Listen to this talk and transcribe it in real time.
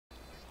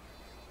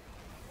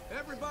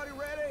Everybody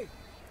ready?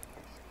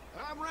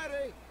 I'm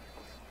ready.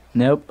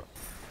 Nope.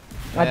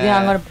 I think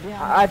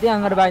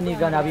I'm gonna buy a new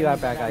gun. I'll be right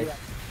back, guys.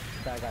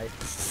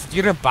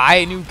 You're gonna buy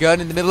a new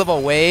gun in the middle of a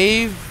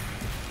wave?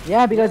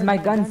 Yeah, because my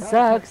gun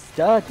sucks.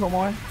 Duh,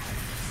 Toemor.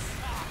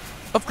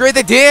 Upgrade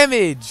the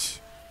damage!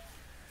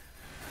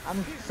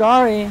 I'm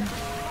sorry.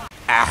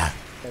 Ah.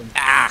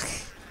 Ah.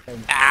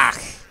 Ah.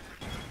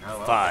 Oh,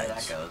 well, Fudge. there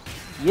that goes.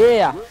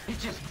 Yeah.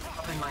 It's just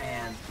up in my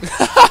hand.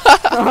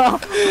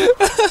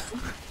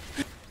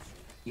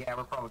 Yeah,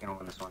 we're probably gonna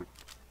win this one.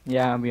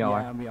 Yeah, we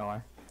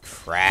are.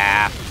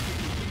 Crap.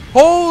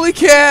 Holy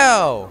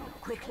cow!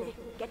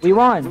 We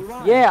won.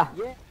 Yeah.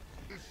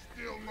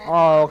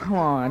 Oh, come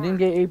on. I didn't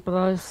get A+.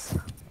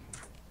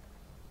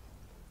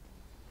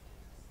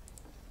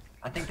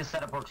 I think the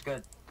setup works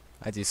good.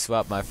 I just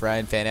swapped my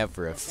frying pan out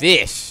for a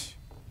fish.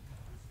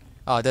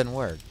 Oh, it doesn't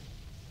work.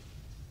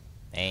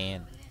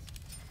 Man.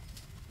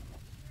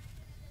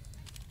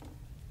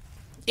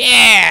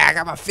 Yeah, I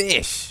got my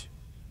fish.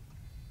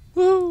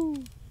 Woo.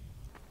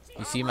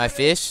 You see my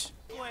fish?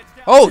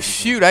 Oh,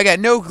 shoot, I got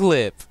no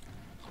clip.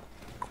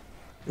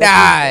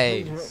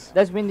 Nice.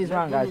 Let's win this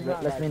round, guys.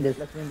 Let's win this.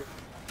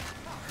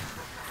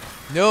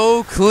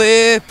 No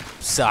clip.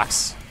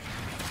 Sucks.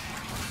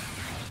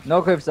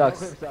 No clip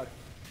sucks.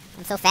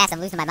 I'm so fast,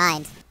 I'm losing my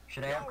mind.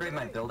 Should I upgrade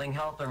my building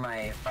health or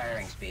my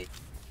firing speed?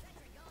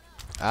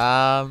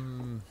 I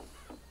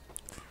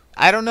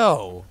don't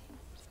know.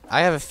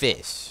 I have a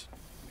fish.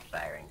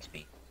 Firing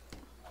speed.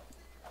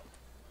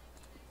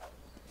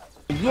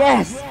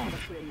 Yes!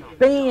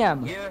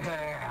 Bam!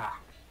 Yeah!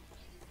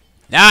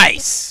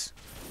 Nice.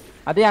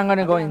 I think I'm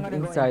gonna go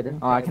inside.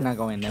 Oh, I cannot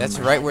go in there. That's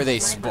right where they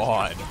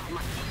spawn.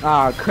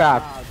 Oh,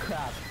 crap.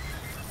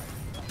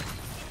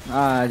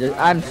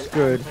 I'm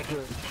screwed. Like a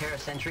pair of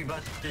sentry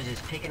busters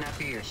just picking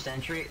up your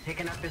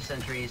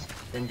sentries,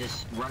 then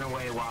just run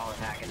away while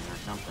attacking or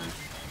something.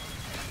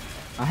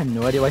 I have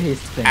no idea what he's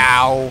saying.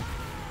 Ow.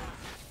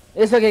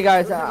 It's okay,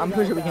 guys. I'm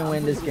pretty sure we can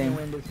win this game.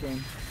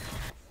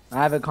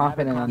 I have a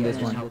confidence on this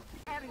one.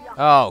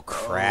 Oh,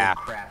 crap.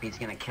 Oh, crap, he's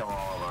gonna kill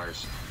all of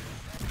ours.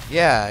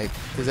 Yeah,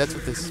 because that's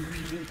what this...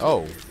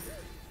 Oh.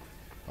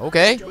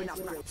 Okay.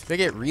 Should I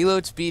get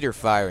reload speed or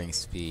firing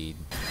speed?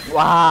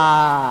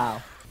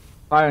 Wow.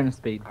 Firing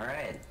speed.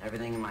 Alright,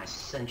 everything in my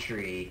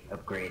sentry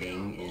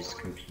upgrading is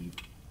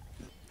complete.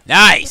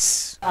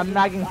 Nice! I'm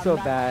lagging so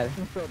bad.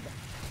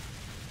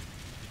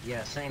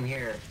 Yeah, same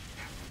here.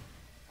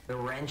 The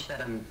wrench that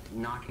I'm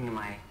knocking in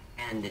my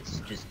hand, it's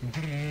just...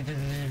 Jesus.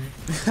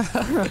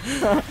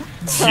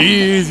 That's a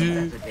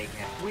big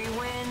hit. We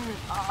win!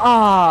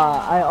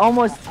 Ah, I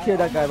almost killed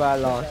that guy, but I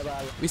lost.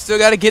 We still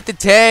gotta get the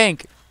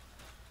tank.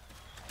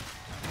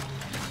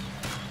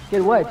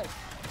 Get what?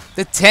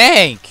 The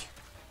tank!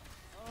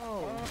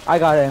 I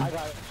got him.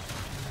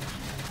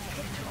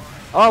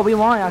 Oh, we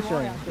won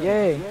actually.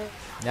 Yay.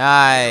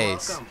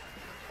 Nice.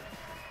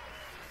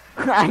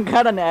 I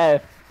got an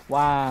F.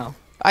 Wow.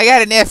 I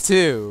got an F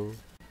too.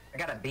 I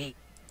got a B.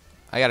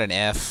 I got an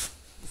F.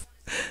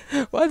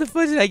 Why the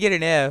fuck did I get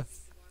an F?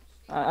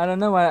 I don't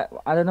know why.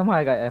 I don't know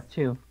why I got F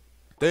too.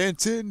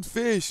 Dancing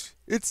fish.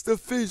 It's the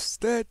fish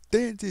that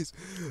dances.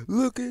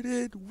 Look at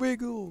it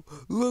wiggle.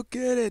 Look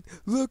at it.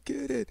 Look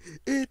at it.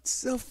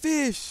 It's a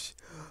fish.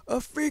 A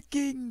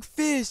freaking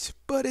fish.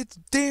 But it's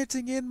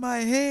dancing in my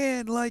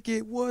hand like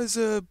it was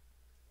a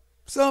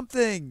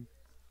something.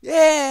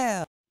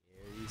 Yeah.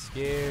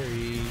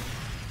 Scary.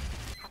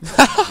 You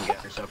got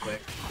her so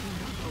quick.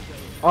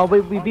 Oh,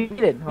 we beat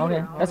it.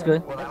 Okay, that's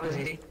good. Well, that was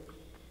easy.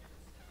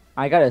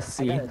 I got a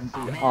C. Man,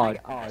 Oh, I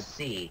got a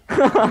C.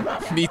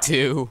 Me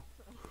too.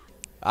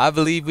 I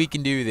believe we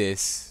can do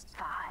this.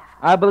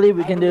 I believe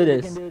we can do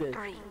this.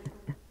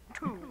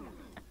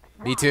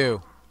 Me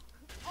too.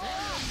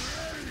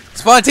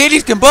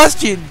 Spontaneous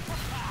combustion!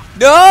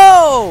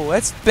 No!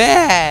 That's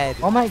bad!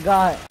 Oh my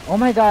god. Oh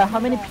my god, how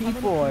many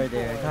people are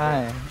there?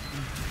 God.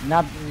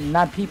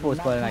 Not people,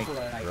 but like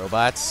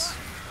Robots?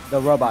 the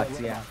robots,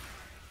 yeah.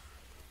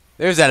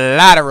 There's a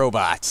lot of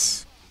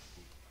robots.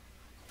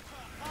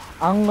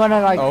 I'm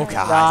gonna like Oh,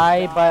 God.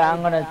 die, but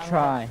I'm gonna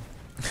try.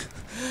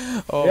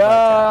 Oh my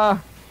god.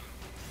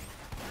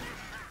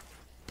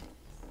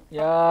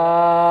 Yeah.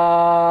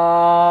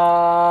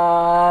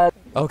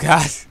 Oh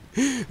god.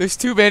 There's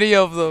too many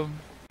of them.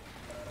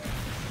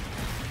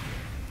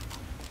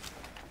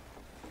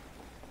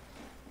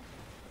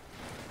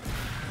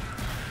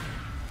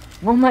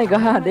 Oh my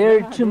god, there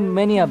are too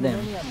many of them.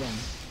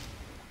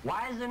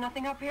 Why is there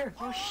nothing up here?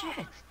 Oh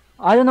shit!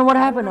 I don't know what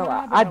happened.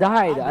 I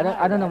died.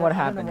 I don't know what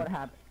happened.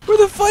 Where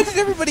the fuck did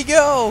everybody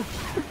go?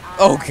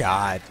 Oh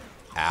god.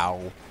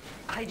 Ow.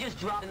 I just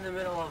dropped in the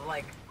middle of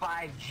like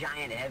 5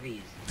 giant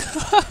heavies.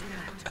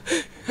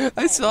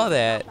 I saw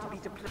that.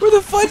 Where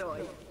the fuck?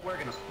 We're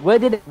gonna. Where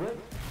did it?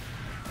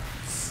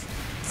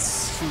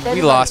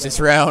 We lost this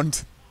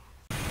round.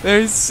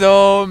 There's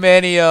so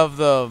many of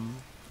them.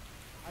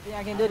 I think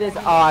I can do this.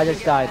 Oh, I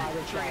just died.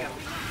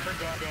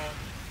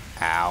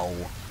 Ow.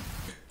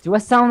 Do I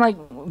sound like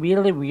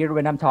really weird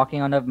when I'm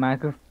talking on the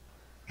microphone?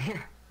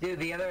 Dude,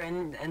 the other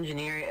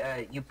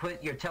engineer, you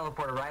put your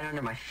teleporter right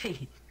under my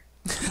feet.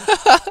 And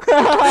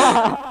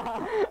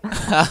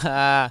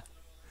I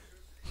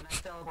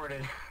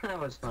teleported. That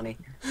was funny.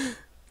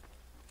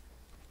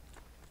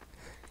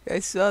 I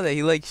saw that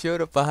he like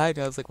showed up behind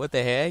me. I was like, what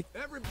the heck?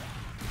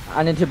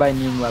 I need to buy a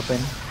new weapon.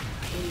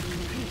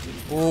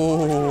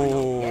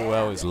 Oh,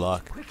 that was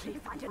luck.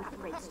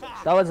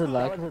 That was a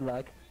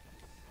luck.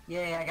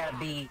 Yay, I got a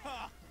B.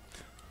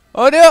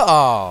 Oh no!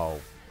 Oh,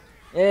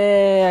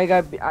 Yeah, I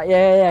got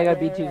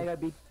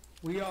B2.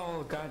 We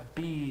all got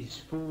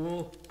bees,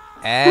 fool.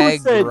 Who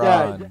said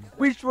that? Agron.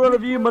 Which one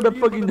of you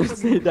motherfucking just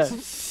said that?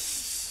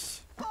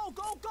 Go,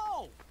 go,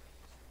 go!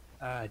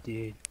 I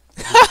did.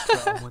 What's the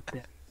problem with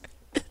that?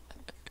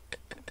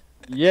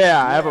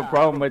 Yeah, I have a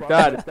problem with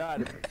that.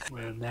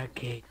 Well, in that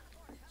case,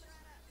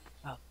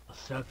 I'll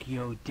suck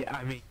your dick.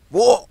 I mean,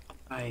 Whoa!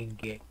 I ain't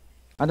gay.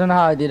 I don't know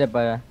how I did it,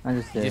 but I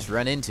just did. Just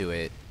run into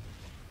it.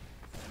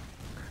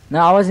 No,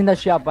 I was in the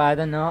shop, but I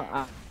don't know.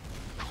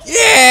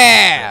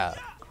 Yeah!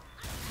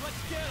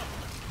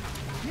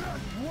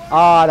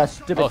 Oh, that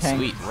stupid Oh, tank.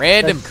 sweet.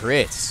 Random That's-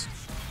 crits.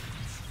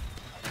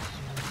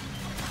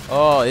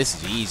 Oh, this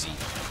is easy.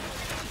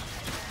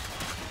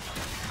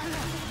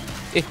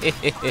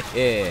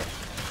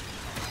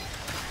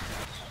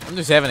 I'm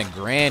just having a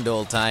grand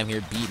old time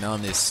here beating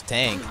on this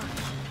tank.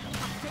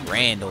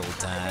 Grand old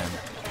time.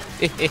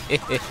 And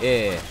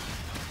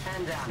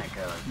down it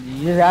goes.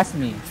 You just asked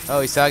me. Oh,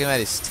 he's talking about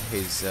his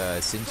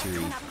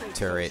century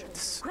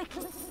turrets.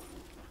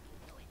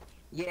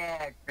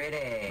 Yeah,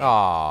 gritty.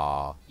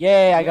 Aww.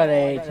 Yeah, I got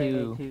a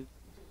A2.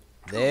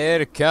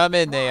 They're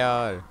coming, they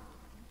are.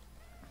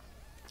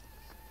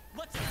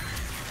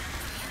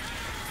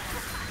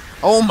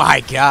 Oh my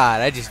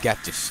god, I just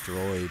got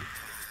destroyed.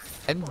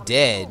 I'm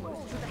dead.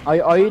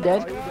 Are you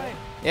dead?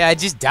 Yeah, I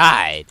just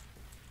died.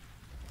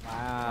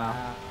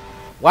 Wow.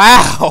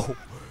 Wow!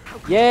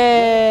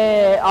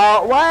 Yeah.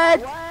 Oh, what?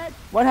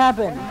 What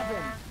happened?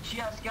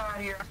 Just got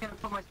here. I was gonna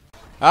put my.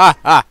 Ha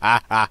ha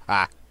ha ha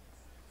ha.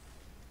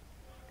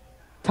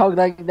 Talk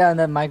like that on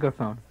that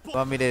microphone.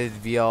 Want me to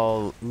be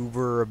all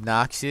uber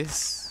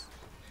obnoxious?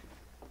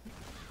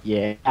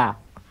 Yeah.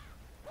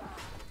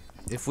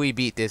 If we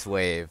beat this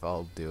wave,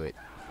 I'll do it.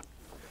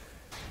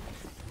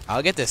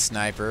 I'll get the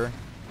sniper.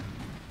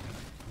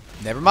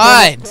 Never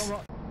mind!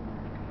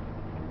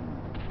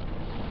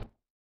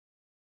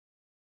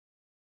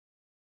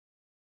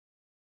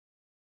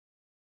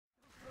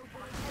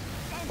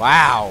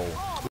 Wow.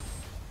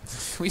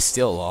 We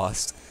still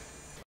lost.